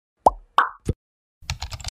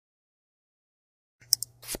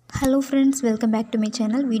Hello friends, welcome back to my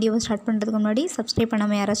channel. வீடியோவை start பண்ணுறதுக்கு முன்னாடி சப்ஸ்கிரைப்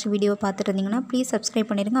பண்ணாமல் யாராச்சும் வீடியோவை பார்த்துட்டு இருந்தீங்கன்னா ப்ளீஸ் சப்ஸ்கிரைப்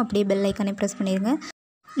பண்ணிடுங்க. அப்படியே பெல் ஐக்கானே ப்ரெஸ் பண்ணிடுங்க.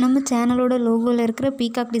 நம்ம சேனலோட லோகோவில் இருக்கிற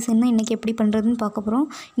பீகாக் டிசைன் தான் இன்றைக்கி எப்படி பண்ணுறதுன்னு பார்க்க போகிறோம்.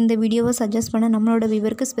 இந்த வீடியோவை சஜஸ்ட் பண்ண நம்மளோட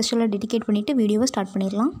வியூவருக்கு ஸ்பெஷலாக டெடிகேட் பண்ணிவிட்டு வீடியோவை ஸ்டார்ட்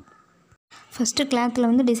பண்ணிடலாம். ஃபஸ்ட்டு கிளாத்தில்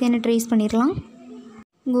வந்து டிசைனை ட்ரேஸ் பண்ணிடலாம்.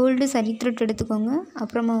 கோல்டு சரி த்ரெட் எடுத்துக்கோங்க.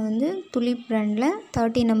 அப்புறமா வந்து துலிப் பிராண்டில்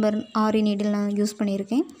 30 நம்பர் ஆரி நீடில் நான் யூஸ்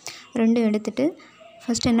பண்ணியிருக்கேன். ரெண்டும் எடுத்துகிட்டு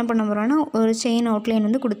ஃபஸ்ட்டு என்ன பண்ண போகிறோன்னா ஒரு செயின் அவுட்லைன்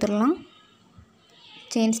வந்து கொடுத்துடலாம்.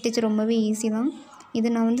 செயின் ஸ்டிச் ரொம்பவே ஈஸி தான். இது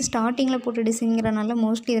நான் வந்து ஸ்டார்டிங்கில் போட்ட டிசைன்கிறனால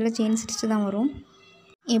மோஸ்ட்லி இதில் செயின் ஸ்டிச் தான் வரும்.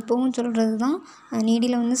 எப்போவும் சொல்கிறது தான்,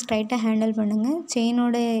 நீடியில் வந்து ஸ்ட்ரைட்டாக ஹேண்டில் பண்ணுங்கள்.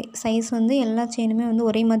 செயினோட சைஸ் வந்து எல்லா செயினுமே வந்து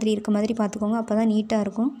ஒரே மாதிரி இருக்க மாதிரி பார்த்துக்கோங்க. அப்போ தான் நீட்டாக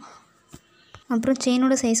இருக்கும். அப்புறம்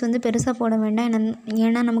செயினோட சைஸ் வந்து பெருசாக போட வேண்டாம்.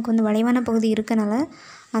 ஏன்னா நமக்கு வந்து வளைவான பகுதி இருக்கனால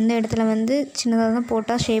அந்த இடத்துல வந்து சின்னதாக தான்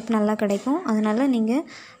போட்டால் ஷேப் நல்லா கிடைக்கும். அதனால்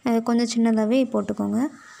நீங்கள் கொஞ்சம் சின்னதாகவே போட்டுக்கோங்க.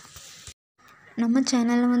 நம்ம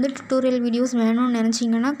சேனலில் வந்து டுட்டோரியல் வீடியோஸ் வேணும்னு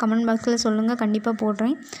நினச்சிங்கன்னா கமெண்ட் பாக்ஸில் சொல்லுங்கள், கண்டிப்பாக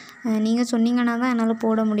போடுறேன். நீங்கள் சொன்னீங்கன்னா தான் என்னால்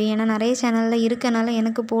போட முடியும். ஏன்னா நிறைய சேனலில் இருக்கனால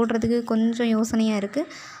எனக்கு போடுறதுக்கு கொஞ்சம் யோசனையாக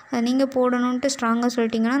இருக்குது. நீங்கள் போடணுன்ட்டு ஸ்ட்ராங்காக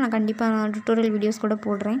சொல்லிட்டிங்கன்னா நான் கண்டிப்பாக டுட்டோரியல் வீடியோஸ் கூட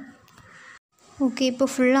போடுறேன். ஓகே, இப்போ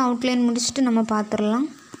ஃபுல்லாக அவுட்லைன் முடிச்சுட்டு நம்ம பார்த்துடலாம்.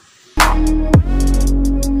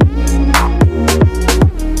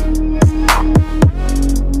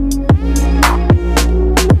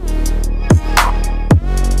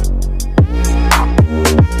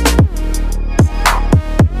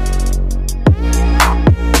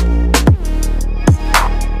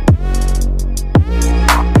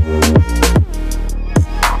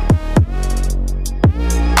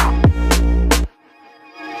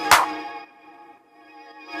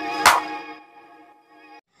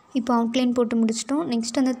 இப்போ அவுட்லைன் போட்டு முடிச்சிட்டோம்.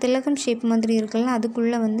 நெக்ஸ்ட் அந்த திலகம் ஷேப் மாதிரி இருக்குல்ல,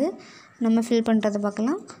 அதுக்குள்ளே வந்து நம்ம ஃபில் பண்ணுறதை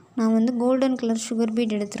பார்க்கலாம். நான் வந்து கோல்டன் கலர் சுகர்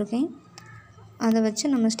பீட் எடுத்திருக்கேன். அதை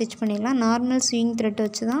வச்சு நம்ம ஸ்டிச் பண்ணிடலாம். நார்மல் ஸ்விங் த்ரெட்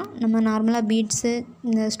வச்சு தான் நம்ம நார்மலாக பீட்ஸு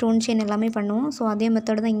இந்த ஸ்டோன் செயின் எல்லாமே பண்ணுவோம். ஸோ அதே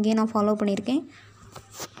மெத்தட் தான் இங்கேயே நான் ஃபாலோ பண்ணியிருக்கேன்.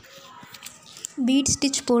 பீட்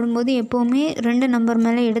ஸ்டிச் போடும்போது எப்போவுமே 2 நம்பர்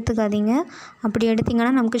மேலே எடுத்துக்காதீங்க. அப்படி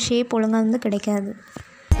எடுத்திங்கன்னா நமக்கு ஷேப் ஒழுங்காக வந்து கிடைக்காது.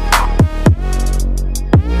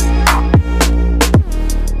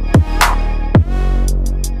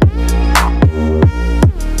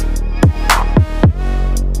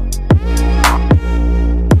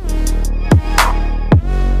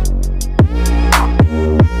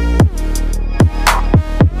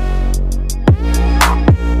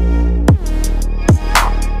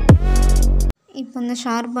 இப்போ இந்த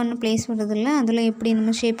ஷார்ப்பான பிளேஸ் வருதில்ல, அதில் எப்படி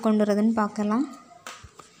நம்ம ஷேப் கொண்டு வரதுன்னு பார்க்கலாம்.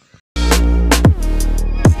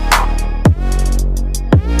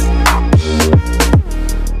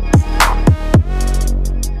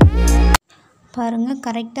 பாருங்கள்,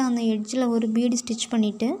 கரெக்டாக அந்த எட்ஜில் ஒரு பீடு ஸ்டிச்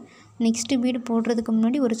பண்ணிவிட்டு நெக்ஸ்ட்டு பீடு போடுறதுக்கு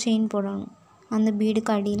முன்னாடி ஒரு செயின் போடணும். அந்த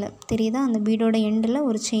பீடுக்கு அடியில் தெரியுதா, அந்த பீடோட எண்டில்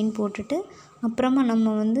ஒரு செயின் போட்டுட்டு அப்புறமா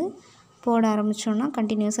நம்ம வந்து போட ஆரம்பித்தோன்னா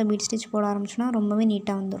கண்டினியூஸாக பீட் ஸ்டிச் போட ஆரம்பித்தோன்னா ரொம்பவே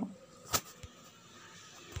நீட்டாக வந்துடும்.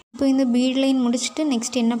 இப்போ இந்த பீட் லைன் முடிச்சுட்டு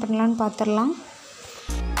நெக்ஸ்ட் என்ன பண்ணலான்னு பார்த்துடலாம்.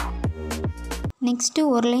 நெக்ஸ்ட்டு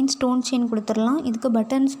ஒரு லைன் ஸ்டோன் செயின் கொடுத்துடலாம். இதுக்கு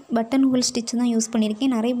பட்டன் ஹோல் ஸ்டிச் தான் யூஸ்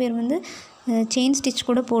பண்ணியிருக்கேன். நிறைய பேர் வந்து செயின் ஸ்டிச்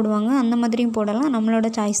கூட போடுவாங்க, அந்த மாதிரியும் போடலாம், நம்மளோட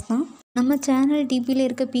சாய்ஸ் தான். நம்ம சேனல் டிபியில்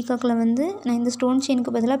இருக்க பீகாக்கில் வந்து நான் இந்த ஸ்டோன்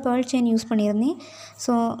செயினுக்கு பதிலாக பேர்ல் செயின் யூஸ் பண்ணியிருந்தேன்.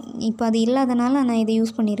 ஸோ இப்போ அது இல்லாதனால நான் இதை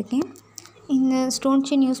யூஸ் பண்ணியிருக்கேன். இந்த ஸ்டோன்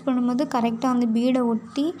செயின் யூஸ் பண்ணும்போது கரெக்டாக அந்த பீடை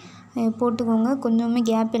ஒட்டி போட்டுக்கோங்க, கொஞ்சமே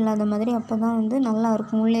கேப் இல்லாத மாதிரி. அப்போ தான் வந்து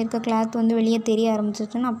நல்லாயிருக்கும். உள்ளே இருக்க கிளாத் வந்து வெளியே தெரிய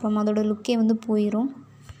ஆரம்பிச்சிச்சுன்னா அப்புறம் அதோட லுக்கே வந்து போயிடும்.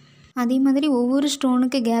 அதே மாதிரி ஒவ்வொரு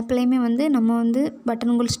ஸ்டோனுக்கு கேப்லேயுமே வந்து நம்ம வந்து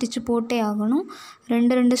பட்டன் ஹோல் ஸ்டிச்சு போட்டே ஆகணும்.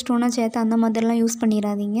 2 ஸ்டோனாக சேர்த்து அந்த மாதிரிலாம் யூஸ்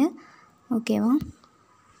பண்ணிடாதீங்க. ஓகேவா?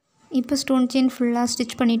 இப்போ ஸ்டோன் செயின் ஃபுல்லாக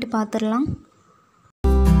ஸ்டிச் பண்ணிவிட்டு பார்த்துடலாம்.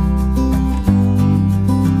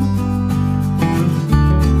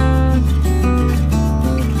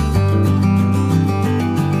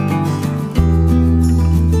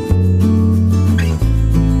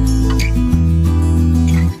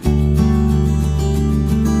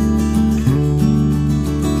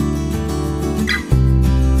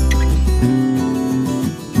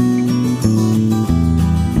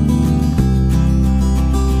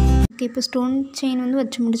 இப்போ ஸ்டோன் செயின் வந்து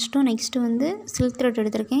வச்சு முடிச்சிட்டோம். நெக்ஸ்ட்டு வந்து சில்க் த்ரெட்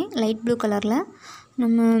எடுத்திருக்கேன் லைட் ப்ளூ கலரில்.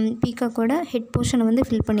 நம்ம பீகாக்கோட ஹெட் போர்ஷனை வந்து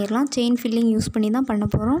ஃபில் பண்ணிடலாம். செயின் ஃபில்லிங் யூஸ் பண்ணி தான் பண்ண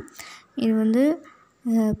போகிறோம். இது வந்து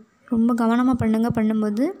ரொம்ப கவனமாக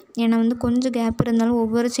பண்ணும்போது, ஏன்னா வந்து கொஞ்சம் கேப் இருந்தாலும்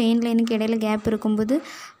ஒவ்வொரு செயின் லைனுக்கு இடையில கேப் இருக்கும்போது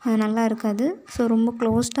நல்லா இருக்காது. ஸோ ரொம்ப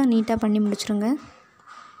க்ளோஸ்டாக நீட்டாக பண்ணி முடிச்சிருங்க.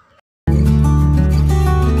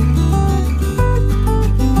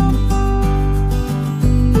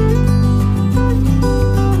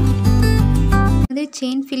 அதே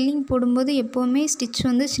செயின் ஃபில்லிங் போடும்போது எப்போவுமே ஸ்டிச்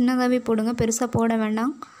வந்து சின்னதாகவே போடுங்க, பெருசாக போட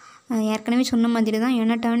வேண்டாம். ஏற்கனவே சொன்ன மாதிரி தான்,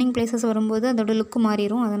 ஏன்னா டர்னிங் பிளேசஸ் வரும்போது அதோட லுக்கு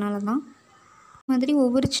மாறிடும், அதனால தான். மாதிரி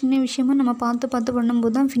ஒவ்வொரு சின்ன விஷயமும் நம்ம பார்த்து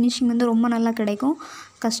பண்ணும்போது தான் ஃபினிஷிங் வந்து ரொம்ப நல்லா கிடைக்கும்,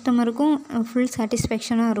 கஸ்டமருக்கும் ஃபுல்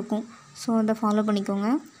சாட்டிஸ்ஃபேக்ஷனாக இருக்கும். ஸோ அதை ஃபாலோ பண்ணிக்கோங்க.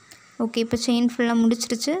 ஓகே, இப்போ செயின் ஃபுல்லாக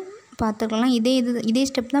முடிச்சிருச்சு, பார்த்துக்கலாம். இதே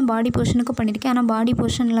ஸ்டெப் தான் பாடி போர்ஷனுக்கு பண்ணியிருக்கேன். ஆனால் பாடி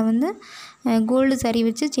போர்ஷனில் வந்து கோல்டு சரி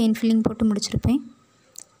வச்சு செயின் ஃபில்லிங் போட்டு முடிச்சிருப்பேன்.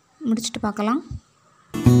 முடிச்சுட்டு பார்க்கலாம்.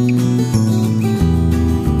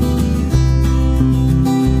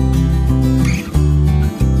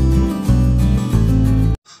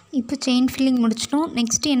 இப்போ செயின் ஃபில்லிங் முடிச்சிட்டோம்.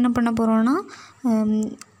 நெக்ஸ்ட்டு என்ன பண்ண போகிறோன்னா,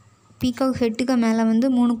 பீகாக் ஹெட்டுக்கு மேலே வந்து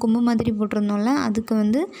 3 கொம்பு மாதிரி போட்டிருந்தோம்ல, அதுக்கு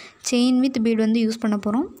வந்து செயின் வித் பீடு வந்து யூஸ் பண்ண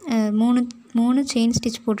போகிறோம். 3 செயின்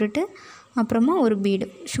ஸ்டிச் போட்டுட்டு அப்புறமா ஒரு பீடு,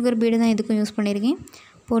 சுகர் பீடு தான் இதுக்கும் யூஸ் பண்ணியிருக்கேன்.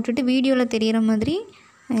 போட்டுட்டு வீடியோவில் தெரிகிற மாதிரி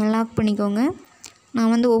லாக் பண்ணிக்கோங்க.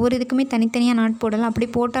 நான் வந்து ஒவ்வொரு இதுக்குமே தனித்தனியாக நாட் போடலாம், அப்படி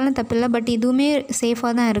போட்டாலும் தப்பில்லை. பட் இதுவுமே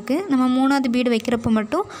சேஃபாக தான் இருக்குது. நம்ம 3ஆவது பீடு வைக்கிறப்ப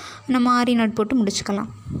மட்டும் நம்ம ஆரி நாட் போட்டு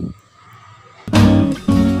முடிச்சுக்கலாம்.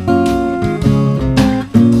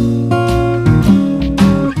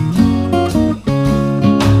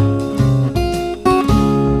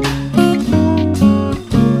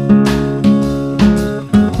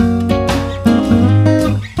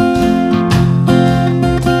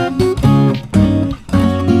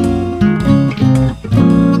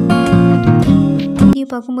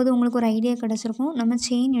 பார்க்கும்போது உங்களுக்கு ஒரு ஐடியா கிடச்சிருக்கும். நம்ம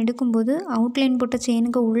செயின் எடுக்கும்போது அவுட்லைன் போட்ட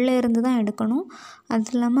செயினுக்கு உள்ளே இருந்து தான் எடுக்கணும்.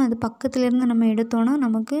 அது இல்லாமல் அது பக்கத்துலேருந்து நம்ம எடுத்தோன்னா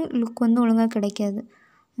நமக்கு லுக் வந்து ஒழுங்காக கிடைக்காது.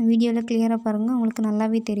 வீடியோவில் கிளியராக பாருங்கள், உங்களுக்கு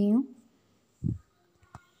நல்லாவே தெரியும்.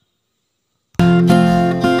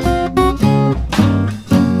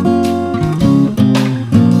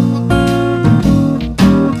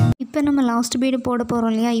 இப்போ நம்ம லாஸ்ட் பீடு போட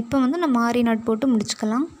போகிறோம் இல்லையா, இப்போ வந்து நம்ம ஆரி நாட் போட்டு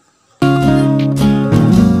முடிச்சுக்கலாம்.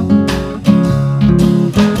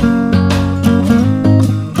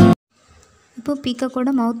 இப்போ பீகாக்கோட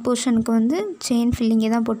மவுத் போர்ஷனுக்கு வந்து செயின் ஃபில்லிங்கே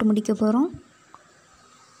தான் போட்டு முடிக்க போகிறோம்.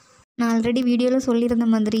 நான் ஆல்ரெடி வீடியோவில் சொல்லியிருந்த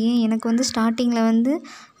மாதிரியே எனக்கு வந்து ஸ்டார்டிங்கில் வந்து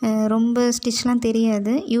ரொம்ப ஸ்டிச்லாம்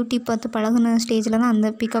தெரியாது. யூடியூப் பார்த்து பழகுன ஸ்டேஜில் தான் அந்த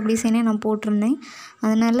பீகாக் டிசைனே நான் போட்டிருந்தேன்.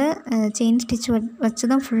 அதனால் செயின் ஸ்டிச் வச்சு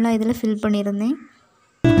தான் ஃபுல்லாக இதில் ஃபில் பண்ணியிருந்தேன்.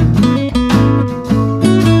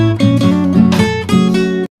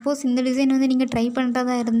 சப்போஸ் இந்த டிசைன் வந்து நீங்கள் ட்ரை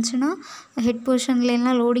பண்ணுறதா இருந்துச்சுன்னா ஹெட்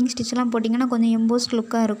போர்ஷன்லாம் லோடிங் ஸ்டிச்லாம் போட்டிங்கன்னா கொஞ்சம் எம்போஸ்ட்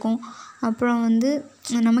லுக்காக இருக்கும். அப்புறம் வந்து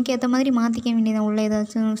நமக்கு ஏற்ற மாதிரி மாற்றிக்க வேண்டியதான். உள்ள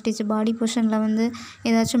ஏதாச்சும் ஸ்டிச் பாடி போர்ஷனில் வந்து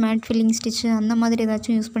ஏதாச்சும் மேட் ஃபில்லிங் ஸ்டிச்சு அந்த மாதிரி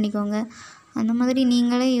ஏதாச்சும் யூஸ் பண்ணிக்கோங்க. அந்த மாதிரி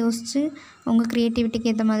நீங்களே யோசித்து உங்கள்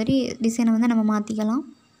க்ரியேட்டிவிட்டிக்கு ஏற்ற மாதிரி டிசைனை வந்து நம்ம மாற்றிக்கலாம்.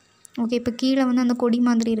 ஓகே, இப்போ கீழே வந்து அந்த கொடி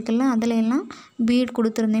மாதிரி இருக்குல்ல, அதில் எல்லாம் பீட்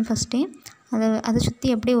கொடுத்துருந்தேன் ஃபஸ்ட்டே. அதை சுற்றி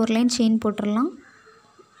அப்படியே ஒரு லைன் செயின் போட்டுடலாம்.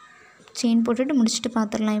 செயின் போட்டுட்டு முடிச்சுட்டு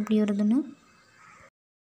பார்த்துடலாம் எப்படி வருதுன்னு.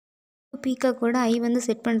 பீகாக்கோட ஐ வந்து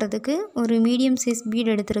செட் பண்ணுறதுக்கு ஒரு மீடியம் சைஸ் பீடு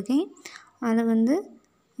எடுத்திருக்கேன். அதை வந்து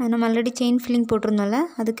நம்ம ஆல்ரெடி செயின் ஃபில்லிங் போட்டிருந்தோம்ல,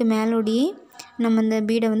 அதுக்கு மேலோடையே நம்ம அந்த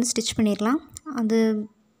பீடை வந்து ஸ்டிச் பண்ணிடலாம். அது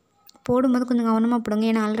போடும்போது கொஞ்சம் கவனமாக போடுங்க,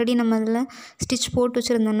 ஏன்னா ஆல்ரெடி நம்ம அதில் ஸ்டிச் போட்டு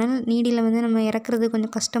வச்சுருந்தோம்னால நீடியில் வந்து நம்ம இறக்குறது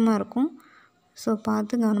கொஞ்சம் கஷ்டமாக இருக்கும். ஸோ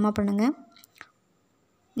பார்த்து கவனமாக பண்ணுங்கள்.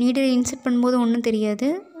 நீடில் இன்செர்ட் பண்ணும்போது ஒன்றும் தெரியாது,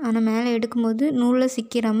 ஆனால் மேலே எடுக்கும்போது நூலில்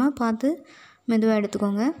சிக்கிராமல் பார்த்து மெதுவாக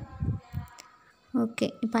எடுத்துக்கோங்க. ஓகே,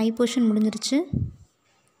 இப்போ ஐ போர்ஷன் முடிஞ்சிருச்சு.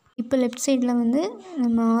 இப்போ லெஃப்ட் சைடில் வந்து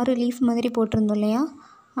நம்ம 6 லீஃப் மாதிரி போட்டிருந்தோம் இல்லையா,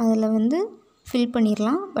 அதில் வந்து ஃபில்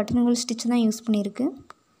பண்ணிடலாம். பட்டன்ஹோல் ஸ்டிச் தான் யூஸ் பண்ணியிருக்கு.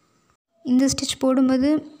 இந்த ஸ்டிச் போடும்போது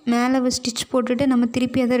மேலே ஸ்டிச் போட்டுட்டு நம்ம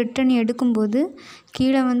திருப்பி அதை ரிட்டன் எடுக்கும்போது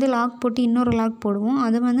கீழே வந்து லாக் போட்டு இன்னொரு லாக் போடுவோம்.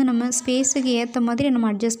 அதை வந்து நம்ம ஸ்பேஸுக்கு ஏற்ற மாதிரி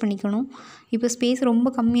நம்ம அட்ஜஸ்ட் பண்ணிக்கணும். இப்போ ஸ்பேஸ் ரொம்ப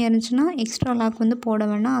கம்மியாக இருந்துச்சுன்னா எக்ஸ்ட்ரா லாக் வந்து போட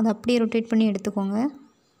வேண்டாம், அதை அப்படியே ரொட்டேட் பண்ணி எடுத்துக்கோங்க.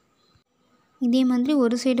 இதே மாதிரி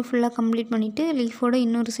ஒரு சைடு ஃபுல்லாக கம்ப்ளீட் பண்ணிவிட்டு லீஃபோட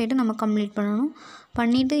இன்னொரு சைடு நம்ம கம்ப்ளீட் பண்ணணும்.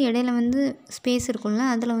 பண்ணிவிட்டு இடையில வந்து ஸ்பேஸ் இருக்கும்ல,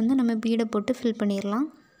 அதில் வந்து நம்ம பீடை போட்டு ஃபில் பண்ணிடலாம்.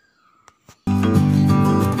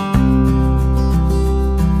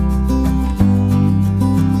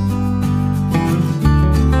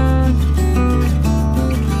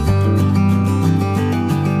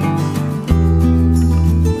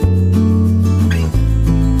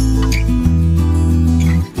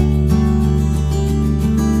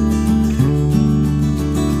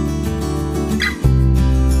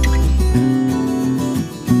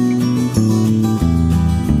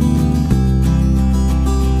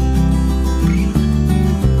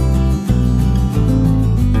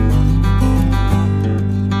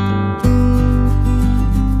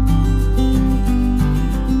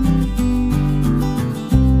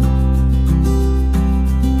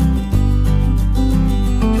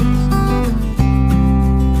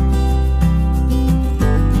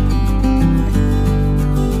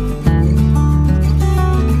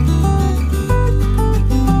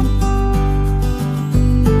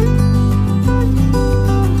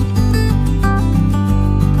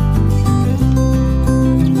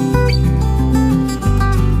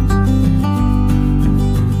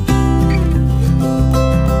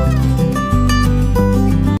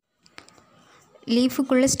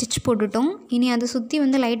 லீஃபுக்குள்ளே ஸ்டிச் போட்டுட்டோம். இனி அதை சுற்றி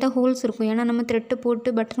வந்து லைட்டாக ஹோல்ஸ் இருக்கும். ஏன்னா நம்ம த்ரெட்டு போட்டு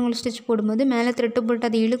பட்டன் ஹோல் ஸ்டிச் போடும்போது மேலே த்ரெட்டு போட்டு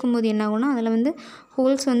அதை இழுக்கும்போது என்ன ஆகும்னா அதில் வந்து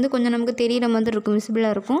ஹோல்ஸ் வந்து கொஞ்சம் நமக்கு தெரிகிற மாதிரி இருக்கும்,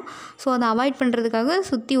 விசிபிளாக இருக்கும். ஸோ அதை அவாய்ட் பண்ணுறதுக்காக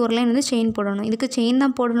சுற்றி ஒரு லைன் வந்து செயின் போடணும். இதுக்கு செயின்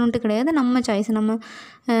தான் போடணுன்ட்டு கிடையாது, நம்ம சாய்ஸ். நம்ம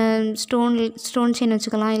ஸ்டோன் செயின்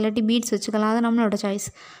வச்சுக்கலாம், இல்லாட்டி பீட்ஸ் வச்சுக்கலாம், அது நம்மளோட சாய்ஸ்.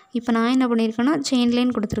 இப்போ நான் என்ன பண்ணியிருக்கேன்னா செயின்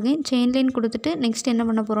லைன் கொடுத்துருக்கேன். செயின் லைன் கொடுத்துட்டு நெக்ஸ்ட் என்ன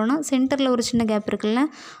பண்ண போகிறோன்னா சென்டரில் ஒரு சின்ன கேப் இருக்குல்ல,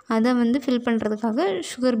 அதை வந்து ஃபில் பண்ணுறதுக்காக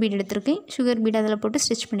சுகர் பீட் எடுத்திருக்கேன். சுகர் பீட் அதில் போட்டு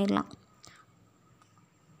ஸ்டிச் பண்ணிடலாம்.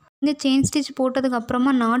 இங்கே செயின் ஸ்டிச்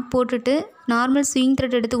போட்டதுக்கப்புறமா நாட் போட்டுட்டு நார்மல் ஸ்விங்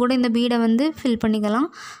த்ரெட் எடுத்து கூட இந்த பீடை வந்து ஃபில் பண்ணிக்கலாம்.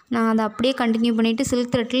 நான் அதை அப்படியே கண்டினியூ பண்ணிவிட்டு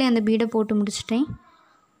சில்க் த்ரெட்லேயே அந்த பீடை போட்டு முடிச்சிட்டேன்.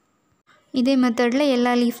 இதே மெத்தடில்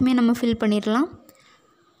எல்லா லீஃபுமே நம்ம ஃபில் பண்ணிடலாம்.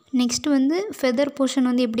 நெக்ஸ்ட்டு வந்து ஃபெதர் போர்ஷன்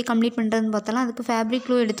வந்து எப்படி கம்ப்ளீட் பண்ணுறதுன்னு பார்த்தலாம். அதுக்கு ஃபேப்ரிக்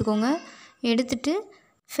க்ளூ எடுத்துக்கோங்க. எடுத்துகிட்டு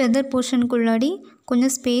ஃபெதர் போர்ஷனுக்குள்ளாடி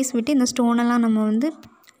கொஞ்சம் ஸ்பேஸ் விட்டு இந்த ஸ்டோனெல்லாம் நம்ம வந்து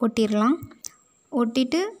ஒட்டிடலாம்.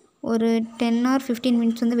 ஒட்டிட்டு ஒரு 10 or 15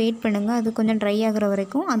 மினிட்ஸ் வந்து வெயிட் பண்ணுங்கள், அது கொஞ்சம் ட்ரை ஆகிற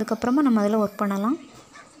வரைக்கும். அதுக்கப்புறமா நம்ம அதில் ஒர்க் பண்ணலாம்.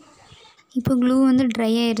 இப்போ க்ளூ வந்து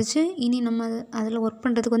ட்ரை ஆயிடுச்சு. இனி நம்ம அதில் ஒர்க்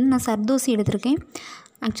பண்ணுறதுக்கு வந்து நான் சர்தோசி எடுத்திருக்கேன்.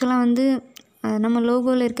 ஆக்சுவலாக வந்து நம்ம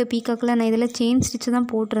லோகோவில் இருக்க பீகாக்கில் நான் இதில் செயின் ஸ்டிச்சு தான்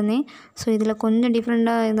போட்டிருந்தேன். ஸோ இதில் கொஞ்சம்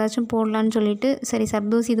டிஃப்ரெண்ட்டாக ஏதாச்சும் போடலான்னு சொல்லிவிட்டு சரி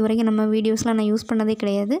சர்தோசி இது வரைக்கும் நம்ம வீடியோஸில் நான் யூஸ் பண்ணதே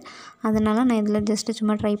கிடையாது, அதனால் நான் இதில் ஜஸ்ட்டு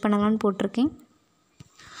சும்மா ட்ரை பண்ணலான்னு போட்டிருக்கேன்.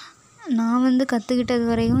 நான் வந்து கற்றுக்கிட்டது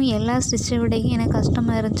வரைக்கும் எல்லா ஸ்டிச்சை விடையும் எனக்கு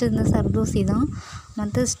கஷ்டமாக இருந்துச்சு இந்த சர்தோசி தான்.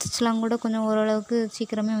 மற்ற ஸ்டிச்லாம் கூட கொஞ்சம் ஓரளவுக்கு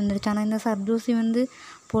சீக்கிரமே வந்துடுச்சு. ஆனால் இந்த சர்தோசி வந்து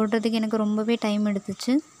போடுறதுக்கு எனக்கு ரொம்பவே டைம்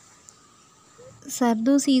எடுத்துச்சு.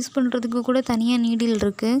 சர்தோசி யூஸ் பண்ணுறதுக்கு கூட தனியாக நீடில்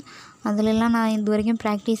இருக்குது. அதிலெல்லாம் நான் இது வரைக்கும்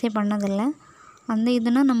ப்ராக்டிஸே பண்ணதில்லை. அந்த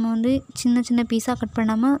இதுனால் நம்ம வந்து சின்ன சின்ன பீஸாக கட்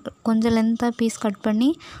பண்ணாமல் கொஞ்சம் லென்த்தாக பீஸ் கட் பண்ணி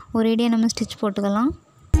ஒரேடியாக நம்ம ஸ்டிச் போட்டுக்கலாம்.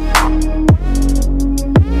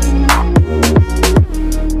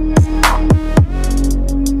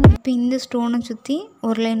 இப்போ இந்த ஸ்டோனை சுற்றி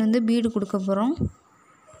ஒரு லைன் வந்து பீடு கொடுக்க போகிறோம்.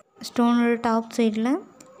 ஸ்டோனோட டாப் சைடில்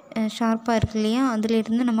ஷார்ப்பாக இருக்கு இல்லையா,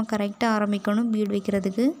 அதிலேருந்து நம்ம கரெக்டாக ஆரம்பிக்கணும் பீடு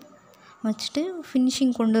வைக்கிறதுக்கு. வச்சுட்டு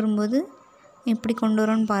ஃபினிஷிங் கொண்டு வரும்போது எப்படி கொண்டு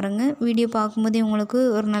வரோன்னு பாருங்கள். வீடியோ பார்க்கும்போதே உங்களுக்கு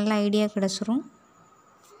ஒரு நல்ல ஐடியா கிடச்சிரும்.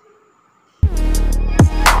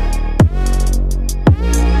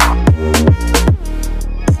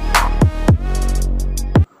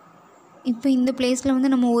 இப்போ இந்த பிளேஸில்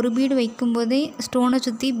வந்து நம்ம ஒரு பீடு வைக்கும்போதே ஸ்டோனை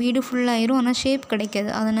சுற்றி பீடு ஃபுல்லாகிரும், ஆனால் ஷேப் கிடைக்காது.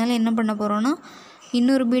 அதனால் என்ன பண்ண போகிறோன்னா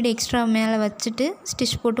இன்னொரு பீடு எக்ஸ்ட்ரா மேலே வச்சுட்டு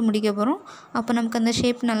ஸ்டிச் போட்டு முடிக்க போகிறோம். அப்போ நமக்கு அந்த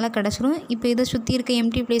ஷேப் நல்லா கிடச்சிரும். இப்போ இதை சுற்றி இருக்க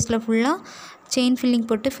எம்டி பிளேஸில் ஃபுல்லாக செயின் ஃபில்லிங்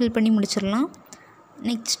போட்டு ஃபில் பண்ணி முடிச்சிடலாம்.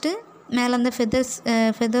 நெக்ஸ்ட்டு மேலே அந்த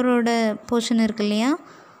ஃபெதரோட போர்ஷன் இருக்குது இல்லையா,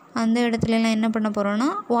 அந்த இடத்துலலாம் என்ன பண்ண போகிறோன்னா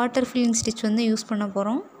வாட்டர் ஃபில்லிங் ஸ்டிச் வந்து யூஸ் பண்ண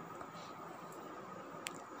போகிறோம்.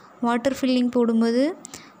 வாட்டர் ஃபில்லிங் போடும்போது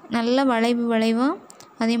நல்லா வளைவாக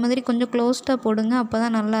அதே மாதிரி கொஞ்சம் க்ளோஸ்டாக போடுங்க, அப்போ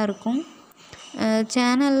தான் நல்லாயிருக்கும்.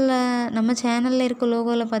 நம்ம சேனலில் இருக்க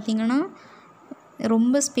லோகோவில் பார்த்திங்கன்னா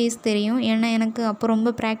ரொம்ப ஸ்பேஸ் தெரியும். ஏன்னா எனக்கு அப்போ ரொம்ப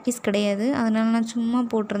ப்ராக்டிஸ் கிடையாது, அதனால் நான் சும்மா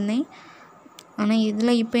போட்டிருந்தேன். ஆனால்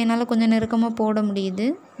இதில் இப்போ என்னால் கொஞ்சம் நெருக்கமாக போட முடியுது,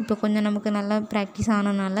 இப்போ கொஞ்சம் நமக்கு நல்லா ப்ராக்டிஸ்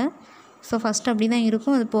ஆனனால. ஸோ ஃபஸ்ட்டு அப்படி தான்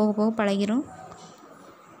இருக்கும், அது போக போக பழகிரும்.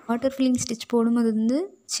 வாட்டர் ஃபில்லிங் ஸ்டிச் போடும்போது வந்து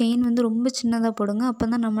செயின் வந்து ரொம்ப சின்னதாக போடுங்க, அப்போ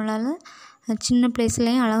தான் நம்மளால் சின்ன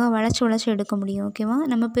பிளேஸ்லேயும் அழகாக வளைச்சி எடுக்க முடியும். ஓகேவா?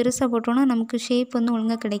 நம்ம பெருசாக போட்டோன்னா நமக்கு ஷேப் வந்து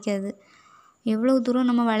ஒழுங்காக கிடைக்காது. எவ்வளோ தூரம்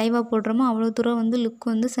நம்ம வளைவாக போடுறோமோ அவ்வளோ தூரம் வந்து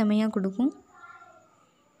லுக் வந்து செமையாக கொடுக்கும்.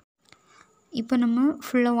 இப்போ நம்ம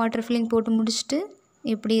ஃபுல்லாக வாட்டர் ஃபில்லிங் போட்டு முடிச்சுட்டு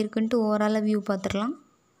எப்படி இருக்குன்ட்டு ஓவராலாக வியூ பார்த்துடலாம்.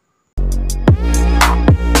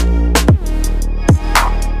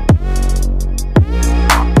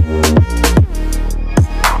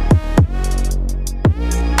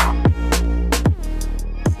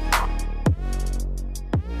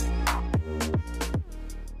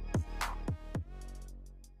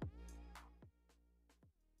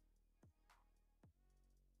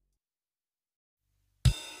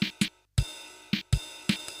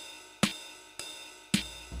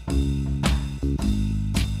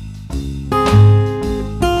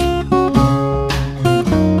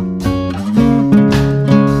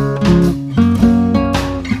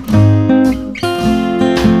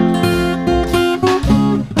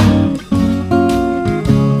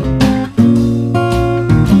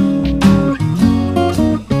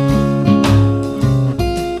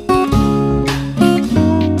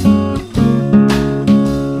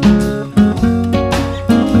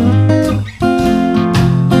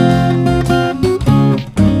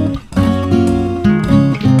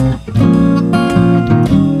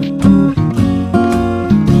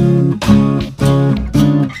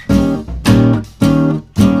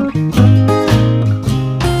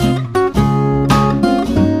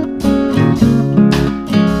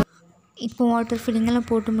 இப்போ வாட்டர் ஃபில்லிங்கெல்லாம்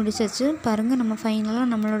போட்டு முடிச்சாச்சு. பாருங்கள், நம்ம ஃபைனலாக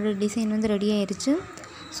நம்மளோட டிசைன் வந்து ரெடி ஆயிடுச்சு.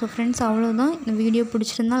 ஸோ ஃப்ரெண்ட்ஸ், அவ்வளோதான். இந்த வீடியோ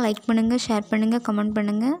பிடிச்சிருந்தா லைக் பண்ணுங்கள், ஷேர் பண்ணுங்கள், கமெண்ட்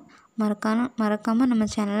பண்ணுங்கள். மறக்காமல் நம்ம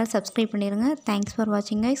சேனலை சப்ஸ்கிரைப் பண்ணிடுங்க. தேங்க்ஸ் ஃபார்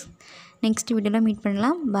வாட்சிங் கைஸ். நெக்ஸ்ட் வீடியோவில் மீட்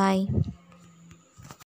பண்ணலாம். பாய்.